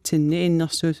ammariartuaqqinnitinni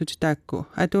innersuusut taakku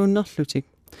atuunnerlutik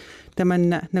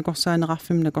tamanna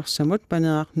nakorsaaneqarfim nakorsamut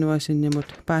paneeraq nuasinnimut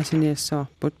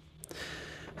paasiniassaarput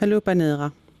hallo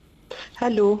paneeraq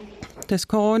hallo tas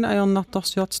korona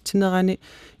ajornartorsiortittinerani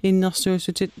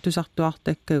innersuusutit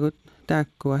tusartuartakkagut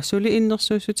taakkua suli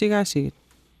innersuusutigasigit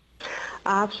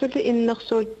absolut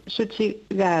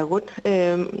innersuutigaagut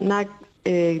naak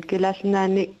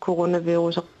kilalnaani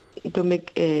coronavirus tumik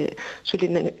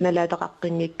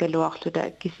sulinalaataqaqqinngikkaluarluta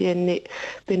kisianni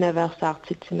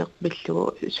pinaversaartitsinerpillugu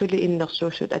suli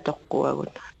innersuusut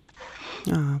atoqquagut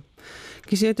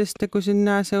kisiatas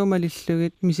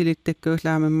takusinnaasaumalillugit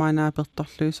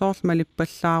misilittakkuullaamammaanaapertorlui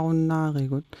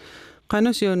soorlmalippallaarunnaaриgut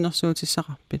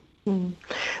qanusiunnersuutissaqarpit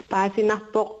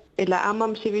paasinarpoq ila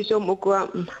amam sivisum ukua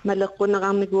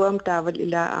maleqquneqarnikuam taaval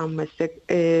ila aammassak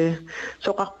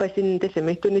soqarpasin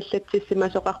tasami tunillatissima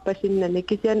soqarpasinnani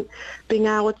kisian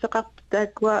pingaarutseqar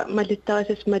taakua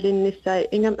malittarasas malinnissai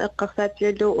ingam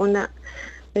eqqarsaatigalu una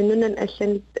nunan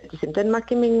allanit tisim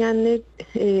tanmakkimingaanniit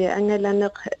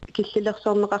angalaneq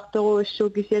killillersorneqartoruussuu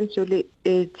kisian suli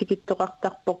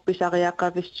tikittoqartarpoq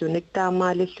pisariaqavissunik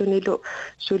taamaalillunilu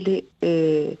suli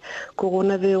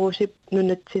coronavirusip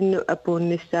nunatsinnu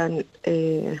apuunnissaan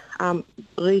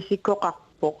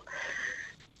risikoqarpoq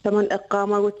taman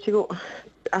eqqaamagutsigu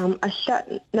alla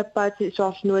nappaati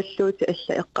soorlualluuti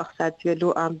alla eqqarsaatigalu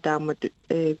taamatut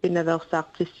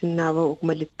pinaversaartissinnaava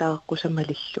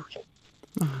ukmalittaaqqusamalillugi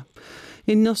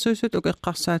innersuusut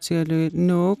uqeqqarsaatigaluit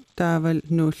nuuk taaval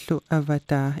nuullu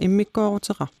avataa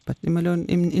immikkoorutiqarpat imaluun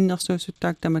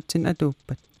innersuusuttaak tamatsin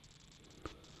atuuppat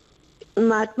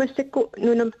maatmassakku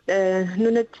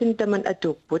nunatsin taman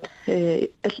atuupput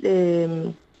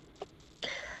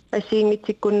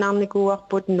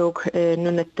asiingitsikkunnaarnikuarput nuuk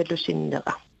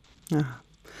nunattalusinneqa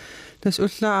tas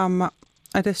ullaarma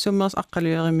atassummeers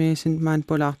aqqaluerimiisin maan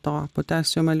pulaartorarpu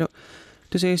taassumalu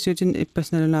tusagissuutin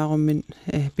ippasnalulaarummin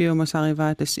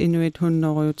biomasarivaatas inuit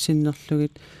hunnoruyut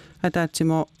sinnerlugit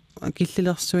ataatsimo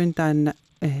killilersuin taanna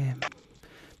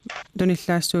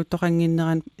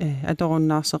tunillaassuuttoqanginneran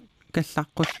atorunnaarseq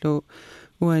kallaqqullu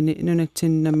uani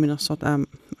nunatsinnaaminersort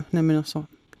naminersort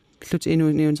lut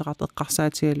inuunseqart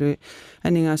eqqarsaatigalui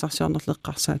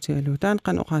aningaasarsiornerleqqarsaatigalui taan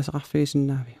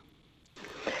qanoqaaseqarfiisinnaavi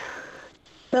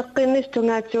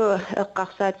Peqqinnistungaatsu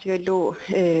eqqarsaatigalu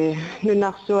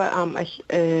nunarsua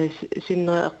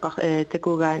sinne eqqar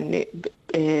takugaanni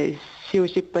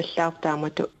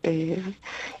siusippallаарtaamatu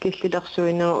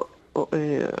killilersuineru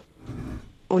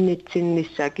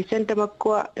unitsinnissaa kisan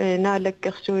tamakkua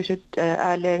naalakkersuisut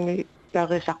aalaangi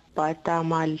karisarpaa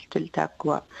taamaaltul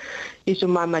taakkua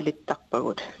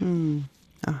isumaamalittarpagut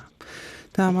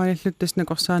taamaalillut tas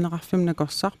nakorsaaneqarfim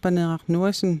nakorsaq paneeraq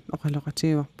nuasin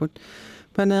oqaloqatiivarput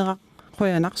paneeraq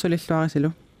qoyanaq sulilluarisilu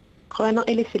qoyanaq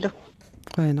ilisilu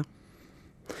qoyanaq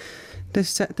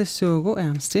tassuugu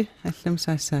Ernsti allam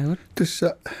saassaagut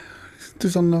tassa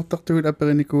tusarnaartartugut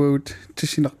aperinikuagut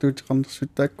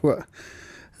tissinartuutiqarnersut taakkua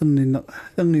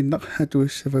erninneq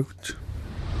atuissavagut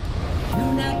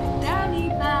Nunatta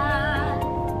Nipaa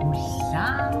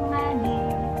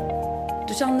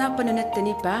tusarnaarpa Nunatta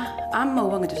Nipaa aamma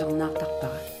uanga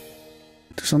tusarnaartarpara.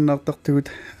 Tusarnaartartugut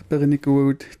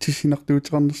perinikuugut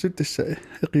tissinartuuteqarnersut tassa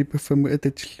eqipaffamu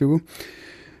atatillugu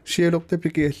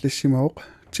sialortapiki allassimaoq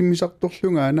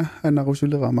timmisartorlungaana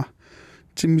anarusulerama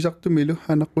timmisartumilu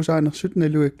anaqqusaanersut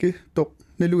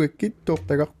nalugakkit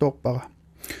toortagartoorpara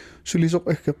sulisoq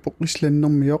aggerpoq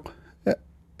islannermioq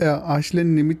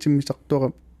aaslannimi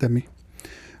timmisartoram tami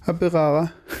aperaara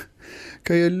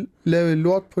kaya lave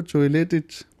lort på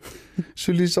toilettet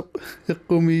sulisoq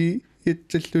eqqumi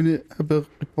ittalluni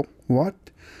apeeqqippoq what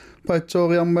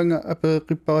patoriarmanga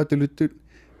apeeqqipparatuluttut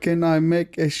can I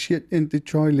make a shit in the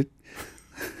toilet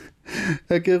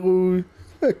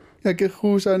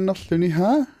akeruusaannerluni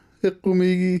ha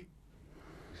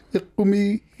eqqumi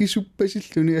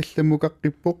isuppasilluni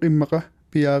allamukaqqippoq immaqa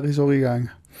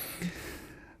piaarisorigaanga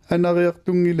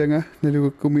anariartungilanga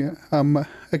nalugakkumi aamma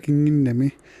akinginnami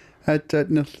aataat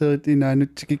nerlerit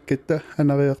inaanuttikikkatta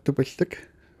anariartupallak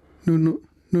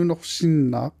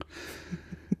nunorsinnaaq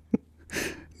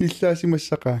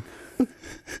nillaasimassaqaanga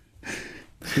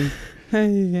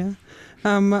Ja.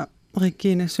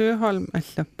 Regina Søholm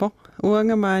allappo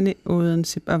uangamaani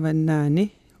uudensip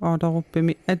avannaani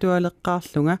orderuppimi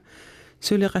atualeqqaarlunga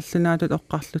suliqallunaatut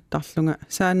oqqarluttarlunga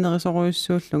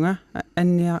saannerisoruissuullunga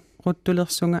annia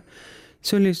ruttulersunga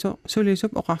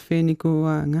sulisup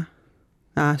oqarfiinikuuaanga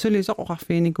sulisoq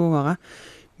oqarfiinikuuara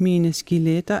mine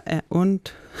skeletter er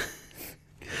ondt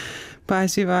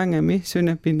paasivaangami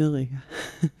sunapineriga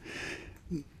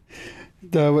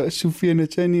Dawa Sofia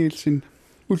Nathanielsen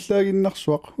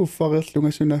ullaaginnarsuaq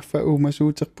uffariarlunga sunaffa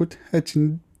uumasuuterput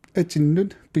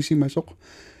atinnut pisimasoq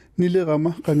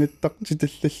nilerama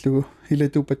qangattaqtitallallugu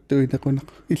ilatupattuinequnaq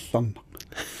illarnaq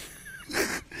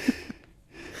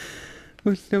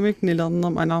ullumik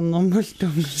nilernerm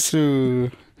anarnermullum su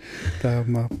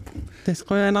taamaap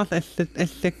tasquyanarl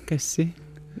allakassi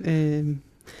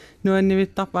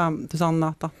nuannivittarpaam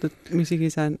tusarnaartartut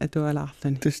misigisaan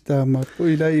atualaarlani tastaamaap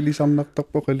ilai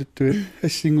ilisarnartarpoqaluttuit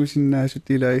assingusinnaasut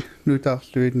ilai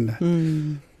nutaarluinna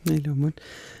ilumut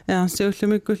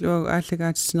аарсиуллумиккул уагу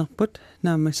ааллагаатиссинерпут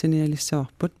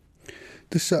наамассаниалиссаварпут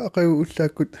тасса ақагу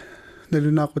уллааккут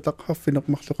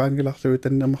налунаақутаққарфинермарлуqaangilарлугу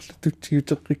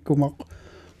таннамарлутутсиутеққиккумаақ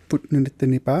пут Nunatta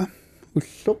Nipaa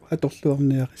уллоқ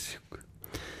аторлуарниариссук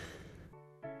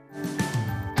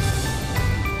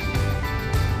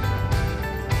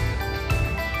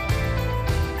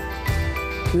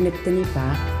Nunatta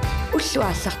Nipaa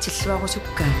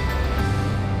уллуааллартиллуарусуккаа